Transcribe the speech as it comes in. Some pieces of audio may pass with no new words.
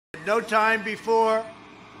At no time before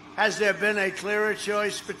has there been a clearer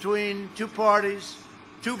choice between two parties,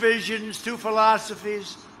 two visions, two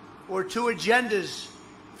philosophies, or two agendas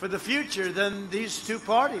for the future than these two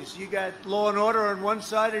parties. You got law and order on one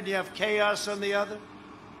side and you have chaos on the other.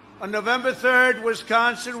 On November 3rd,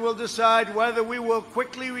 Wisconsin will decide whether we will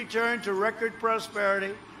quickly return to record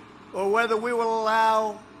prosperity or whether we will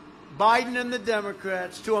allow Biden and the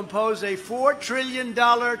Democrats to impose a $4 trillion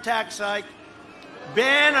tax hike,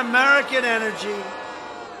 ban American energy,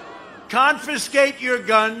 confiscate your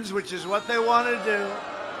guns, which is what they want to do,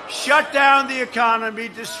 shut down the economy,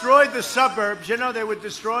 destroy the suburbs. You know, they were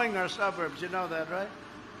destroying our suburbs. You know that, right?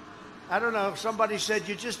 I don't know. Somebody said,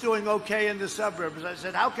 you're just doing okay in the suburbs. I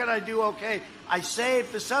said, how can I do okay? I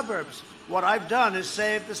saved the suburbs. What I've done is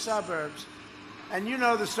save the suburbs. And you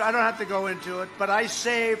know this, I don't have to go into it, but I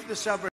saved the suburbs.